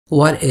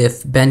What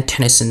if Ben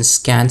Tennyson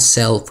scanned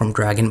Cell from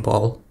Dragon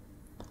Ball?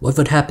 What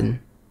would happen?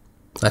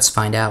 Let's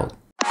find out.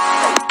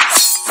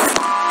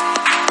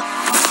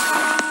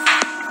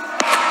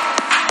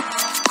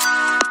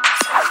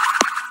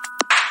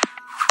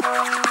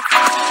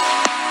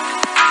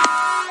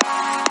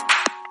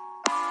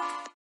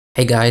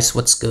 Hey guys,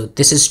 what's good?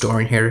 This is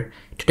Doran here.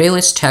 Today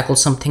let's tackle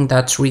something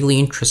that's really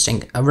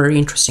interesting, a very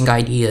interesting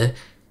idea.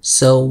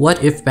 So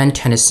what if Ben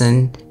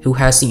Tennyson, who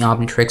has the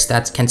Omnitrix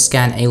that can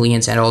scan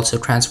aliens and also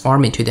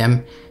transform into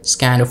them,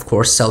 scanned of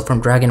course Cell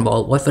from Dragon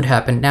Ball, what would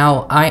happen?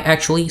 Now, I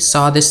actually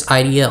saw this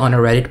idea on a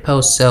Reddit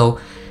post, so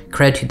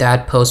credit to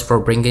that post for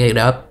bringing it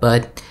up,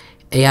 but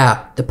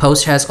yeah, the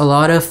post has a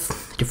lot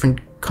of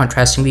different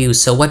contrasting views,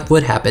 so what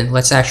would happen?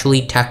 Let's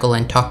actually tackle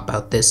and talk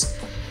about this.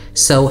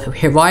 So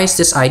why is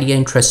this idea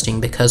interesting?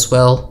 Because,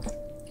 well,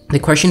 the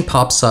question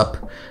pops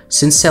up,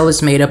 since Cell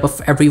is made up of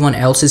everyone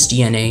else's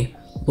DNA,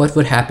 what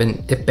would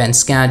happen if Ben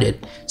scanned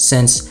it?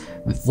 Since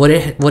would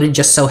it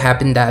just so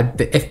happen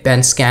that if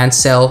Ben scanned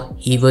Cell,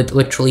 he would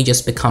literally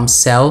just become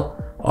Cell?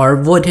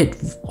 Or would he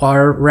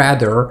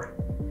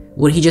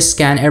just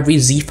scan every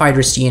Z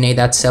Fighter's DNA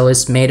that Cell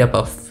is made up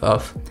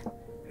of?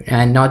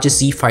 And not just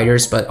Z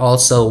Fighters, but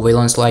also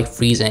villains like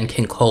Frieza and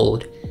King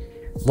Cold.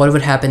 What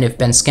would happen if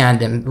Ben scanned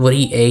them? Would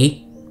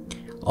he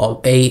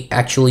A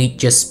actually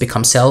just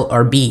become Cell,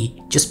 or B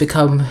just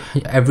become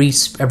every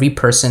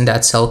person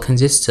that Cell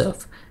consists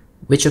of?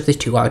 Which of the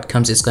two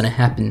outcomes is gonna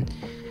happen?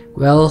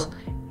 Well,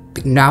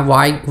 now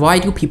why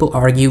do people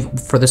argue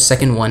for the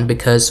second one?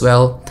 Because,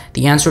 well,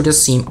 the answer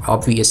does seem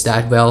obvious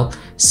that, well,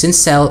 since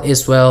Cell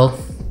is a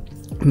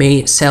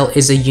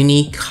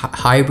unique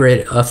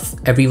hybrid of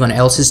everyone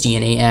else's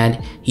DNA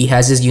and he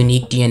has his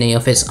unique DNA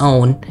of his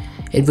own,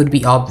 it would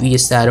be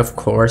obvious that, of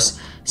course,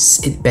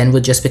 Ben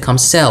would just become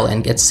Cell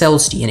and get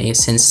Cell's DNA,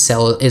 since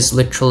Cell is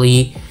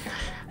literally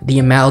the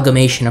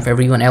amalgamation of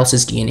everyone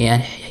else's DNA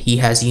and he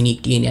has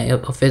unique DNA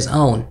of his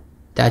own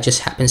that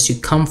just happens to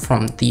come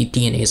from the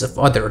DNAs of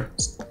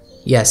others.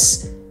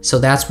 Yes, so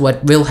that's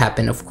what will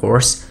happen, of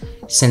course,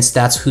 since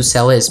that's who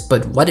Cell is.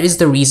 But what is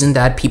the reason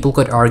that people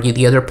could argue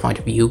the other point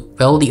of view?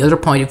 Well, the other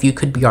point of view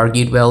could be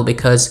argued, well,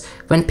 because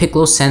when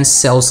Piccolo sends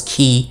Cell's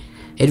key,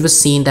 it was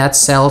seen that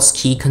Cell's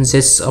key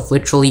consists of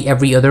literally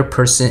every other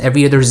person,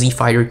 every other Z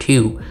Fighter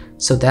too.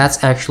 So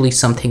that's actually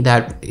something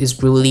that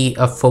is really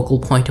a focal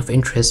point of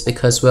interest,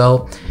 because,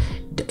 well,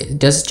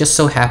 does it just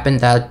so happen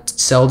that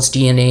Cell's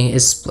DNA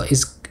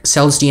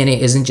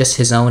isn't just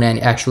his own and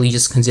actually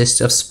just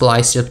consists of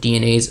spliced up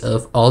DNAs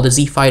of all the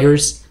Z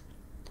Fighters?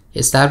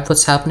 Is that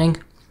what's happening?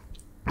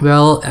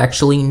 Well,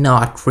 actually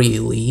not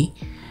really.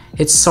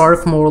 It's sort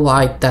of more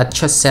like that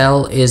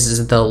Cell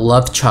is the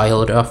love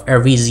child of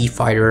every Z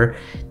Fighter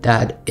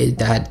that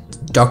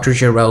Dr.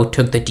 Gero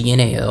took the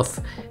DNA of.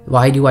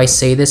 Why do I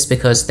say this?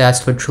 Because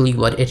that's literally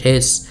what it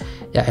is.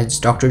 As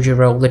Dr.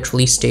 Gero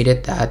literally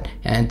stated that,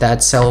 and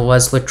that Cell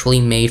was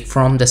literally made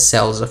from the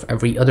cells of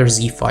every other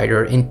Z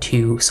Fighter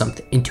into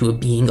a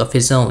being of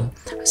his own,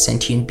 a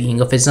sentient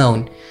being of his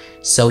own.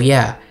 So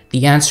yeah,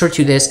 the answer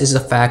to this is the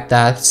fact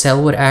that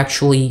Ben would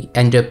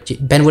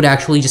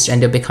actually just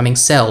end up becoming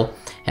Cell.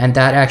 And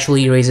that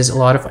actually raises a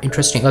lot of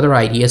interesting other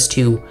ideas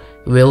too.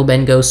 Will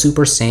Ben go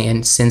Super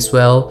Saiyan,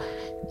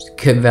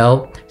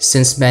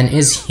 since Ben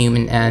is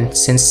human and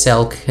since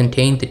Cell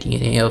contained the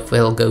DNA of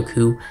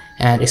Goku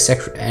and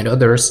etc. and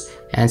others,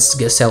 and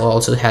Cell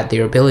also had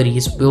their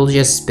abilities,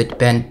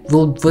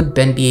 would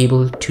Ben be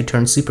able to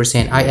turn Super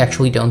Saiyan? I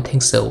actually don't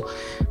think so.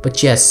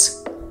 But yes,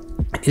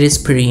 it is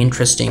pretty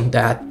interesting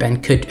that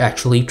Ben could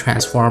actually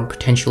transform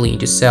potentially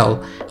into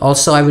Cell.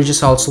 Also, I would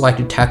just also like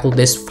to tackle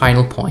this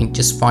final point.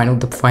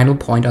 The final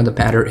point on the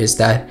matter is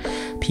that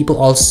people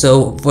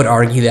also would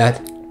argue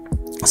that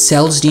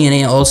Cell's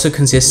DNA also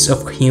consists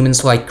of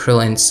humans like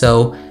Krillin.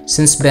 So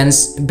since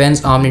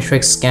Ben's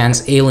Omnitrix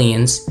scans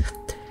aliens,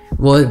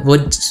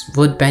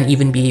 would Ben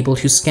even be able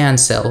to scan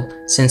Cell,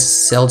 since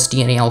Cell's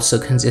DNA also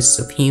consists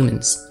of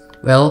humans?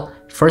 Well,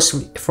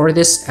 first, for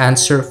this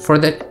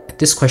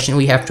question,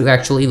 we have to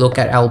actually look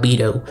at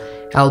Albedo.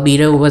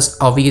 Albedo was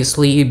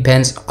obviously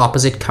Ben's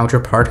opposite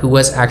counterpart, who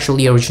was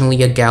actually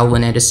originally a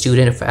Galvan and a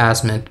student of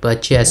Asmund,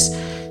 but yes,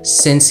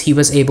 since he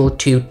was able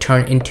to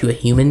turn into a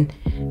human,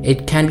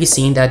 it can be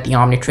seen that the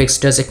Omnitrix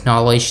does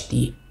acknowledge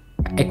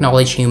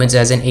humans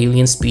as an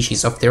alien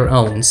species of their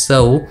own.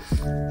 So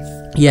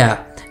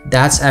yeah,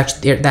 that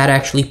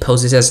actually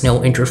poses as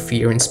no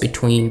interference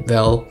between,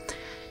 well,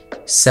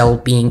 Cell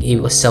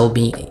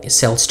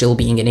still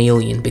being an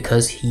alien,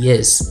 because he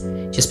is.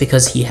 Just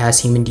because he has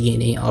human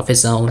DNA of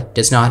his own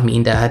does not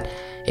mean that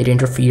it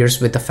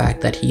interferes with the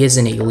fact that he is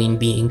an alien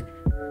being,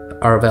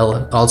 or,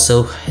 well,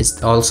 also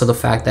the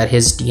fact that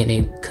his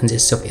DNA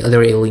consists of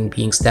other alien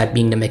beings, that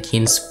being the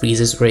Namekians,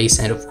 Frieza's race,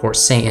 and of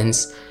course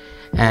Saiyans.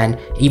 And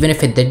even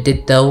if it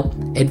did though,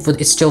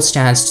 it still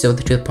stands to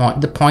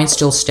the point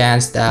still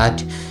stands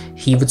that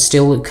he would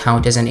still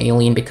count as an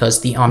alien,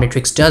 because the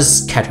Omnitrix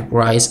does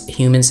categorize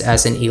humans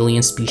as an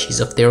alien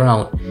species of their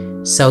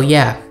own. So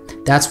yeah,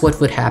 that's what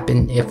would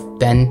happen if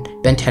Ben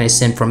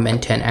Tennyson from Ben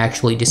 10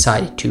 actually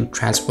decided to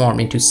transform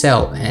into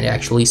Cell and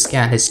actually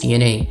scan his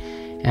DNA.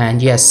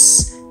 And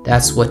yes,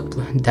 that's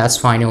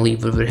finally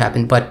what would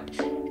happen. But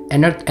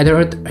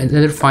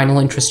another final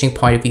interesting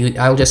point of view,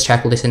 I'll just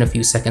tackle this in a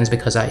few seconds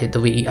because I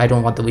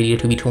don't want the video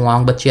to be too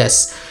long. But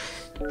yes,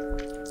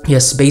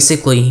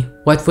 basically,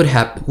 what would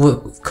happen?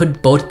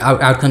 Could both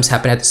outcomes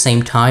happen at the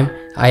same time?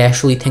 I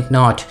actually think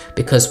not,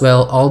 because,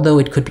 well, although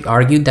it could be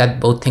argued that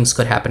both things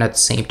could happen at the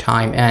same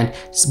time, and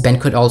Ben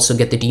could also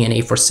get the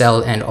DNA for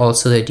Cell and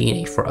also the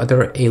DNA for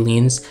other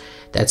aliens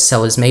that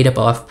Cell is made up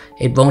of,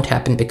 it won't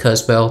happen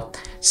because, well,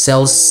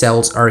 Cell's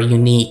cells are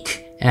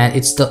unique. And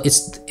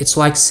it's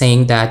like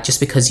saying that just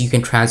because you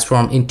can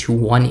transform into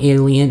one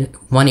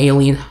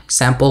alien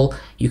sample,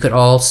 you could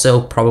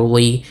also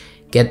probably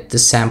get the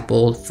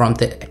sample from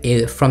the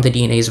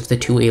DNAs of the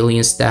two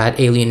aliens that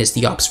alien is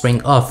the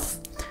offspring of,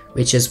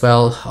 which is,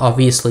 well,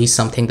 obviously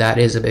something that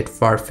is a bit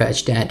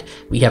far-fetched and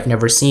we have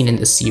never seen in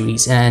the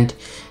series, and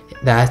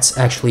that's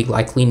actually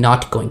likely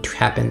not going to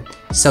happen.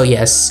 So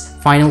yes,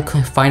 final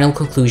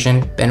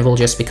conclusion, Ben will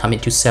just become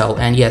into Cell.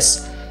 And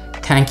yes,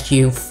 thank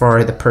you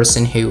for the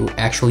person who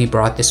actually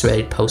brought this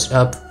Reddit post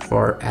up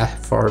for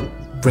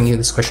bringing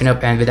this question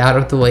up. And with that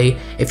out of the way,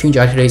 if you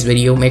enjoyed today's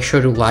video, make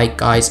sure to like,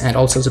 guys, and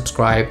also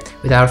subscribe.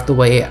 With that out of the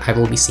way, I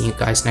will be seeing you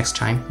guys next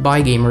time.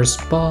 Bye, gamers.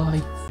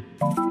 Bye.